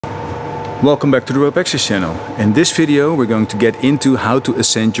Welcome back to the Rope Access channel. In this video we're going to get into how to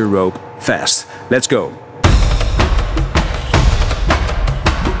ascend your rope fast. Let's go!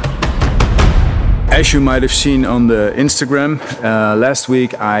 As you might have seen on the Instagram, last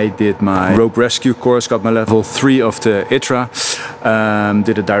week I did my rope rescue course, got my level 3 of the ITRA,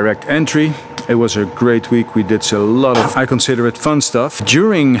 did a direct entry. It was a great week. We did a lot of, I consider it, fun stuff.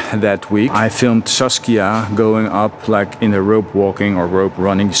 During that week I filmed Saskia going up like in a rope walking or rope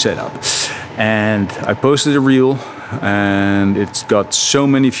running setup. And I posted a reel and it's got so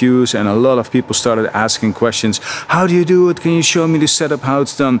many views and a lot of people started asking questions. How do you do it? Can you show me the setup, how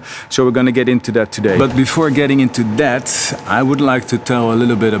it's done? So we're gonna get into that today. But before getting into that, I would like to tell a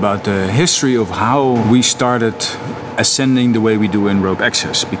little bit about the history of how we started ascending the way we do in rope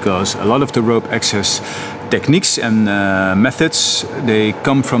access, because a lot of the rope access techniques and methods, they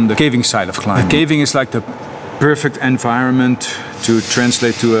come from the caving side of climbing. Caving is like the perfect environment to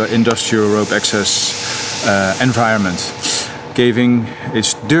translate to an industrial rope access environment. Caving,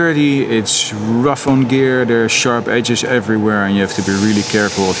 it's dirty, it's rough on gear, there are sharp edges everywhere and you have to be really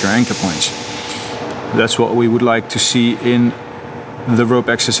careful of your anchor points. That's what we would like to see in the rope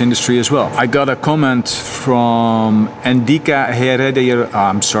access industry as well. I got a comment from Endika Heredero. Oh,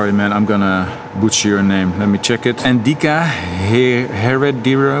 I'm sorry man, I'm gonna butcher your name. Let me check it. Endika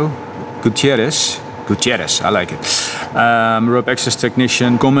Heredero Gutierrez, I like it. Rope access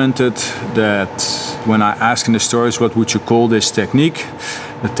technician commented that when I asked in the stories what would you call this technique,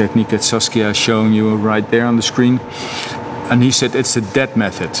 the technique that Saskia is showing you right there on the screen, and he said it's the dead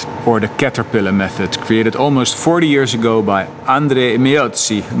method or the caterpillar method, created almost 40 years ago by Andrea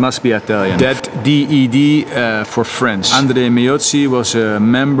Meozzi. It must be Italian. Dead, D-E-D for French. Andrea Meozzi was a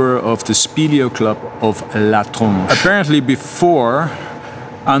member of the Speleo Club of Latron. Apparently before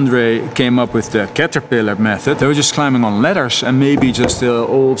Andre came up with the caterpillar method, they were just climbing on ladders and maybe just the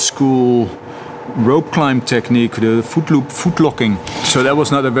old school rope climb technique, the foot locking. So that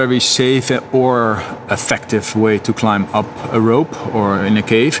was not a very safe or effective way to climb up a rope or in a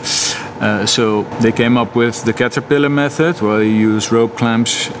cave. So they came up with the caterpillar method, where you use rope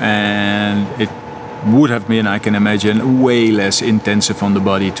clamps, and it would have been, I can imagine, way less intensive on the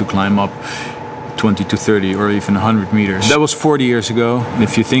body to climb up 20 to 30 or even 100 meters. That was 40 years ago.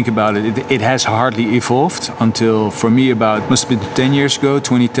 If you think about it, it has hardly evolved until, for me, about, must have been 10 years ago,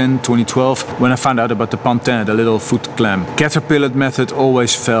 2010, 2012, when I found out about the Pantin, the little foot clamp. Caterpillar method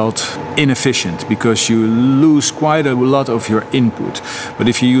always felt inefficient because you lose quite a lot of your input. But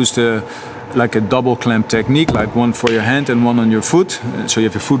if you use like a double clamp technique, like one for your hand and one on your foot, so you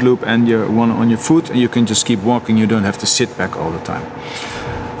have your foot loop and your one on your foot, and you can just keep walking, you don't have to sit back all the time.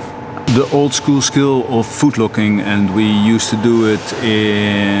 The old school skill of foot locking, and we used to do it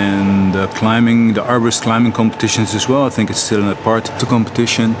in the climbing, the arborist climbing competitions as well. I think it's still a part of the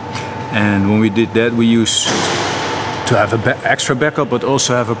competition. And when we did that, we used to have an extra backup, but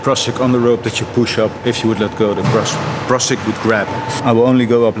also have a prosik on the rope that you push up. If you would let go, the prosik would grab. I will only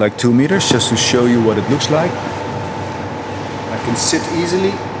go up like 2 meters just to show you what it looks like. I can sit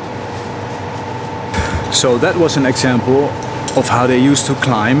easily. So that was an example of how they used to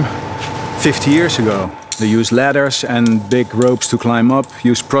climb 50 years ago. They use ladders and big ropes to climb up,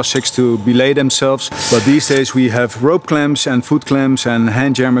 use prosiks to belay themselves. But these days we have rope clamps and foot clamps and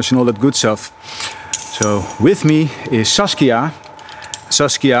hand jammers and all that good stuff. So with me is Saskia.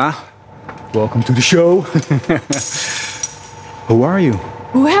 Saskia, welcome to the show. Who are you?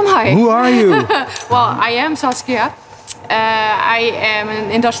 Who am I? Who are you? Well, I am Saskia. I am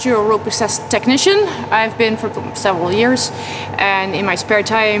an industrial rope access technician. I've been for several years, and in my spare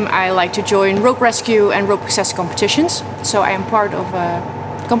time I like to join rope rescue and rope access competitions. So I am part of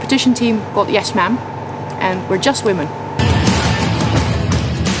a competition team called Yes Ma'am, and we're just women.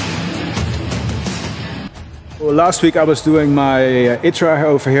 Well, last week I was doing my ITRA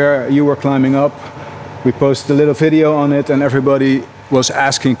over here, you were climbing up. We posted a little video on it and everybody was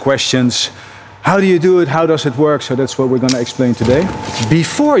asking questions. How do you do it? How does it work? So that's what we're going to explain today.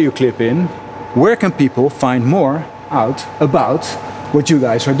 Before you clip in, where can people find more out about what you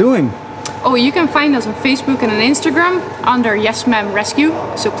guys are doing? Oh, you can find us on Facebook and on Instagram under Yes Ma'am Rescue.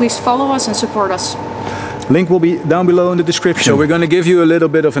 So please follow us and support us. Link will be down below in the description. So we're going to give you a little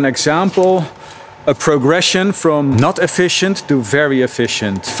bit of an example, a progression from not efficient to very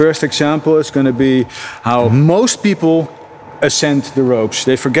efficient. First example is going to be how most people ascend the ropes.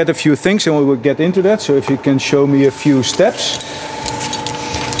 They forget a few things and we will get into that. So if you can show me a few steps.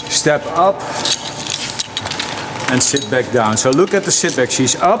 Step up and sit back down. So look at the sit back.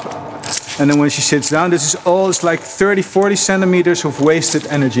 She's up and then when she sits down, this is all, it's like 30-40 centimeters of wasted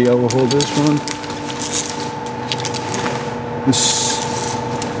energy. I will hold this one.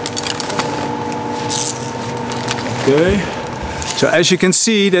 Okay. So as you can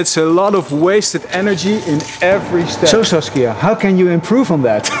see, that's a lot of wasted energy in every step. So Saskia, how can you improve on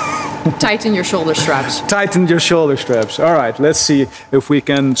that? Tighten your shoulder straps. Tighten your shoulder straps. All right, let's see if we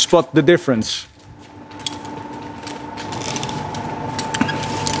can spot the difference.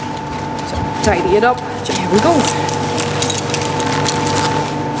 So tidy it up. So here we go.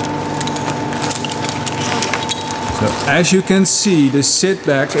 So as you can see, the sit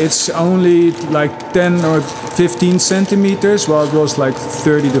back, it's only like 10 or 15 centimeters, while it was like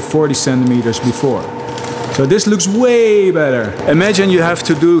 30 to 40 centimeters before. So this looks way better. Imagine you have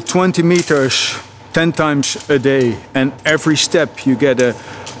to do 20 meters 10 times a day, and every step you get a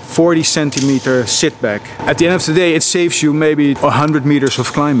 40 centimeter sit back. At the end of the day, it saves you maybe 100 meters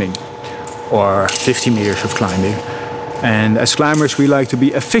of climbing or 50 meters of climbing. And as climbers, we like to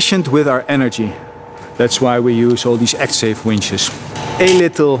be efficient with our energy. That's why we use all these ActSafe winches. A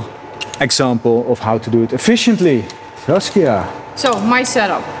little example of how to do it efficiently. Saskia. So my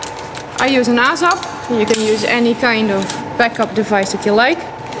setup. I use an ASAP. You can use any kind of backup device that you like.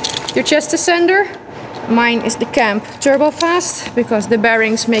 Your chest ascender. Mine is the Camp Turbo Fast because the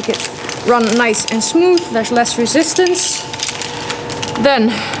bearings make it run nice and smooth. There's less resistance. Then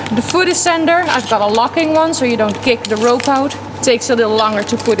the foot ascender. I've got a locking one so you don't kick the rope out. It takes a little longer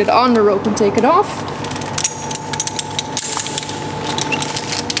to put it on the rope and take it off.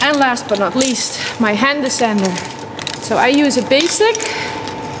 And last but not least, my hand ascender. So I use a basic,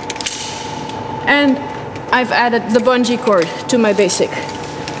 and I've added the bungee cord to my basic.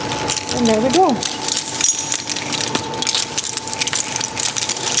 And there we go.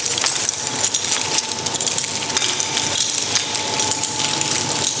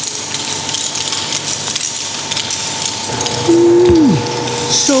 Ooh,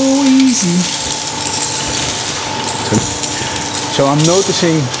 so easy. So I'm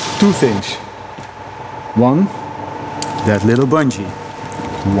noticing two things. One, that little bungee.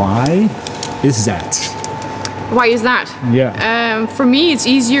 Why is that? Why is that? Yeah. For me, it's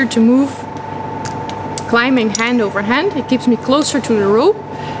easier to move climbing hand over hand. It keeps me closer to the rope,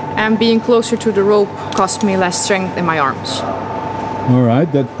 and being closer to the rope costs me less strength in my arms. All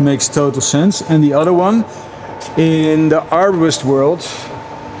right, that makes total sense. And the other one, in the arborist world,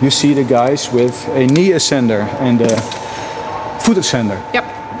 you see the guys with a knee ascender and a foot ascender. Yep.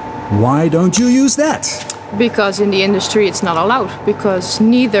 Why don't you use that? Because in the industry it's not allowed, because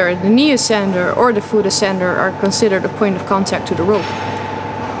neither the knee ascender or the foot ascender are considered a point of contact to the rope.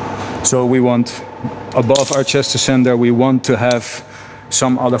 So we want, above our chest ascender, we want to have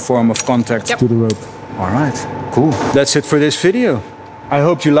some other form of contact to the rope. All right, cool. That's it for this video. I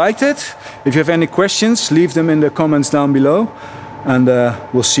hope you liked it. If you have any questions, leave them in the comments down below, and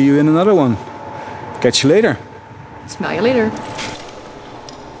we'll see you in another one. Catch you later. Smell you later.